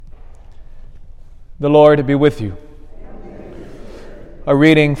The Lord be with you. A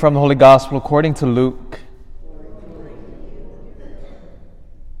reading from the Holy Gospel according to Luke.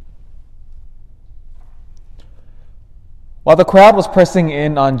 While the crowd was pressing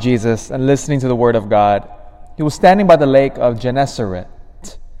in on Jesus and listening to the word of God, he was standing by the lake of Gennesaret.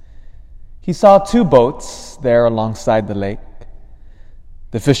 He saw two boats there alongside the lake.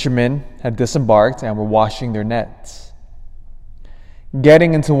 The fishermen had disembarked and were washing their nets.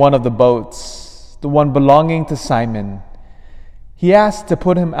 Getting into one of the boats, the one belonging to Simon, he asked him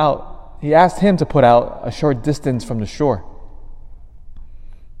to put out a short distance from the shore.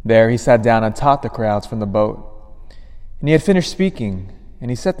 There he sat down and taught the crowds from the boat. And he had finished speaking, and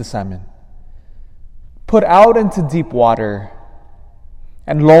he said to Simon, "Put out into deep water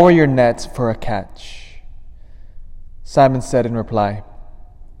and lower your nets for a catch." Simon said in reply,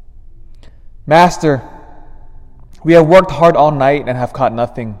 "Master, we have worked hard all night and have caught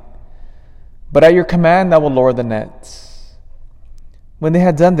nothing. But at your command I will lower the nets." When they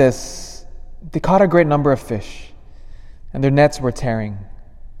had done this, they caught a great number of fish, and their nets were tearing.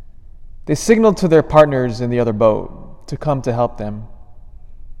 They signaled to their partners in the other boat to come to help them.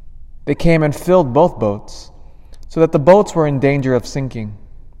 They came and filled both boats, so that the boats were in danger of sinking.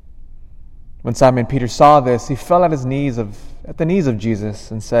 When Simon Peter saw this, he fell at the knees of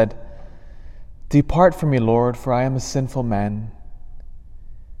Jesus and said, "Depart from me, Lord, for I am a sinful man."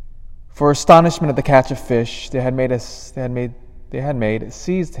 For astonishment at the catch of fish they had made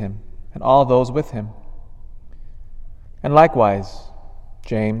seized him and all those with him. And likewise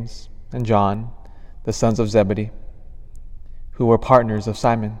James and John, the sons of Zebedee, who were partners of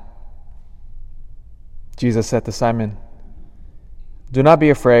Simon. Jesus said to Simon, "Do not be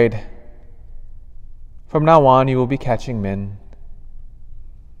afraid. From now on you will be catching men."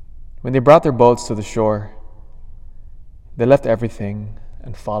 When they brought their boats to the shore, they left everything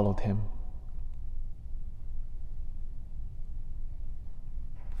and followed him.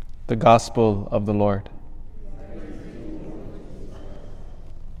 The Gospel of the Lord.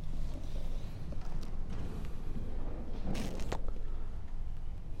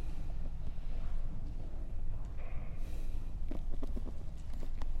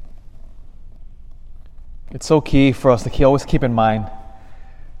 It's so key for us to always keep in mind,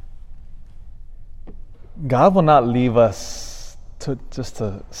 God will not leave us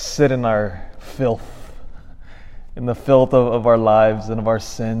to sit in our filth, in the filth of our lives and of our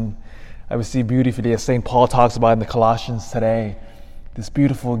sin. I would see beautifully, as St. Paul talks about in the Colossians today, this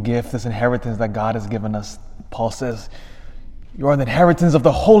beautiful gift, this inheritance that God has given us. Paul says, "You are the inheritance of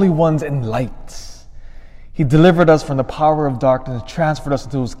the holy ones in light." He delivered us from the power of darkness and transferred us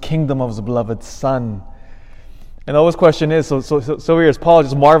into his kingdom of his beloved Son. And the always question is, so here's Paul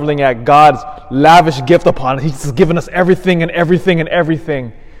just marveling at God's lavish gift upon us. He's just given us everything and everything and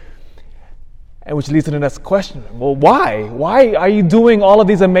everything. And which leads to the next question. Well, why? Why are you doing all of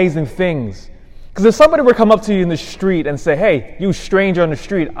these amazing things? Because if somebody were to come up to you in the street and say, "Hey, you stranger on the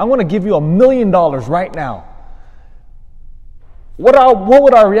street, I want to give you $1 million right now." What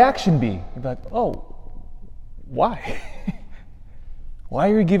would our reaction be? You'd be like, "Oh, why?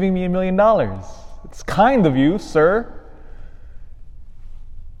 Why are you giving me $1 million? It's kind of you, sir."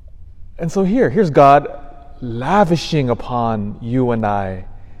 And so here's God lavishing upon you and I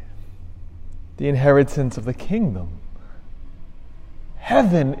the inheritance of the kingdom.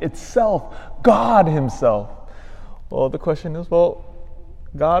 Heaven itself, God himself. Well, the question is,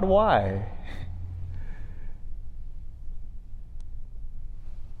 God, why?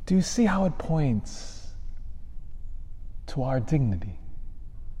 Do you see how it points to our dignity?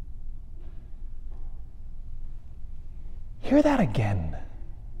 Hear that again.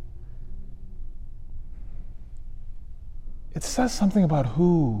 It says something about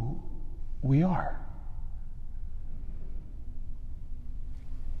who we are.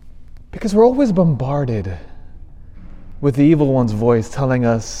 Because we're always bombarded with the evil one's voice telling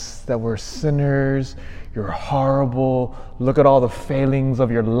us that we're sinners, you're horrible, look at all the failings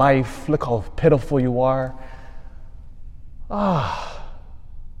of your life, look how pitiful you are.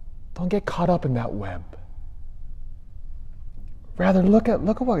 Don't get caught up in that web. Rather, look at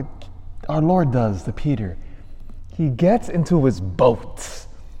what our Lord does to Peter. He gets into his boat.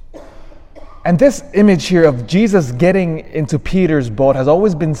 And this image here of Jesus getting into Peter's boat has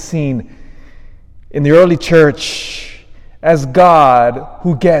always been seen in the early church as God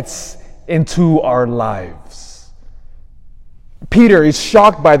who gets into our lives. Peter is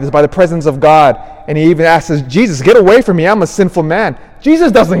shocked by this, by the presence of God, and he even asks Jesus, "Get away from me, I'm a sinful man."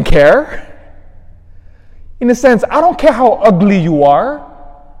 Jesus doesn't care. In a sense, I don't care how ugly you are.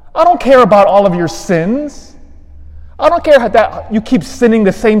 I don't care about all of your sins. I don't care that you keep sinning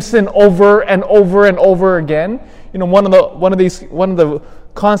the same sin over and over and over again. You know, one of the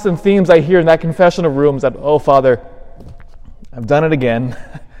constant themes I hear in that confessional room is that, oh, Father, I've done it again.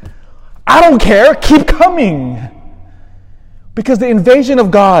 I don't care. Keep coming. Because the invasion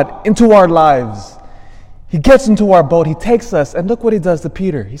of God into our lives, He gets into our boat, He takes us, and look what He does to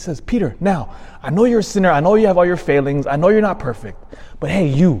Peter. He says, Peter, now, I know you're a sinner, I know you have all your failings, I know you're not perfect, but hey,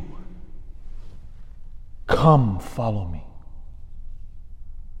 you, come follow me.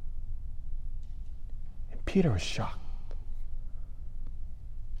 And Peter was shocked.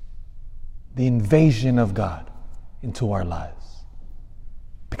 The invasion of God into our lives.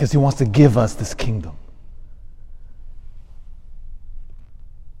 Because He wants to give us this kingdom.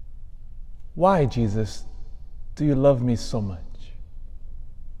 Why, Jesus, do you love me so much?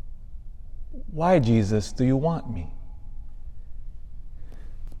 Why, Jesus, do you want me?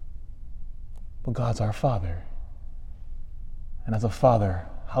 But God's our Father. And as a father,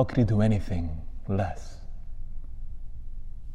 how could He do anything less?